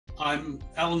I'm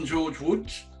Alan George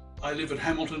Woods. I live at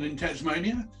Hamilton in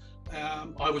Tasmania.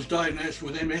 I was diagnosed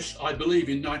with MS, I believe,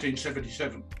 in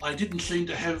 1977. I didn't seem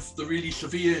to have the really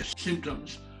severe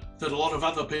symptoms that a lot of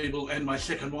other people and my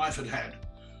second wife had had.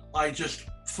 I just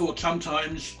thought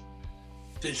sometimes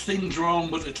there's things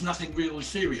wrong, but it's nothing really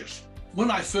serious.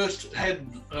 When I first had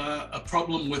a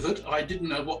problem with it, I didn't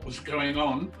know what was going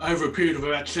on. Over a period of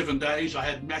about 7 days, I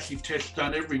had massive tests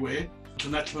done everywhere.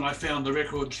 And that's when I found the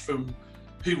records from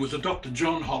who was a Dr.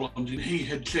 John Holland, and he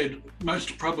had said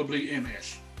most probably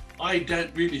MS. I don't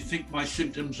really think my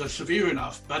symptoms are severe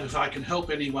enough, but if I can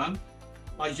help anyone,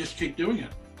 I just keep doing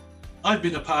it. I've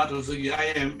been a part of the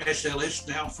AMSLS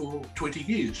now for 20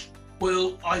 years.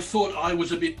 Well, I thought I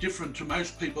was a bit different to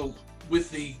most people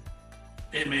with the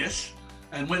MS.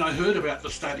 And when I heard about the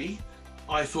study,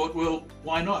 I thought, well,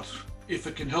 why not? If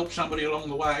it can help somebody along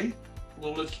the way,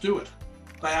 well, let's do it.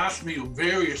 They asked me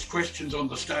various questions on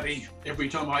the study every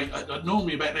time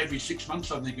normally about every 6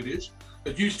 months, I think it is.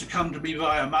 It used to come to me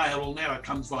via mail, well, now it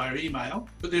comes via email.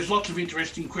 But there's lots of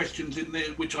interesting questions in there,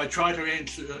 which I try to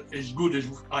answer as good as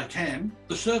I can.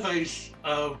 The surveys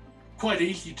are quite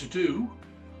easy to do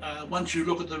once you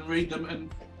look at them, read them,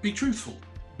 and be truthful.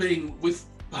 Being with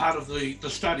part of the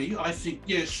study, I think,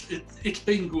 yes, it's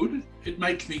been good. It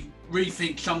makes me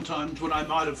rethink sometimes when I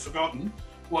might have forgotten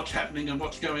what's happening and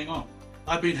what's going on.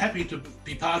 I've been happy to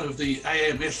be part of the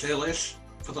AMSLS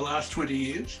for the last 20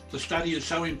 years. The study is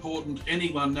so important.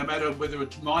 Anyone, no matter whether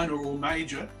it's minor or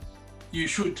major, you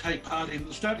should take part in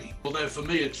the study. Although for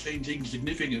me it seems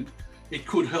insignificant, it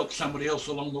could help somebody else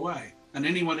along the way. And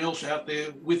anyone else out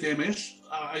there with MS,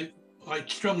 I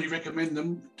strongly recommend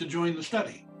them to join the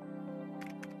study.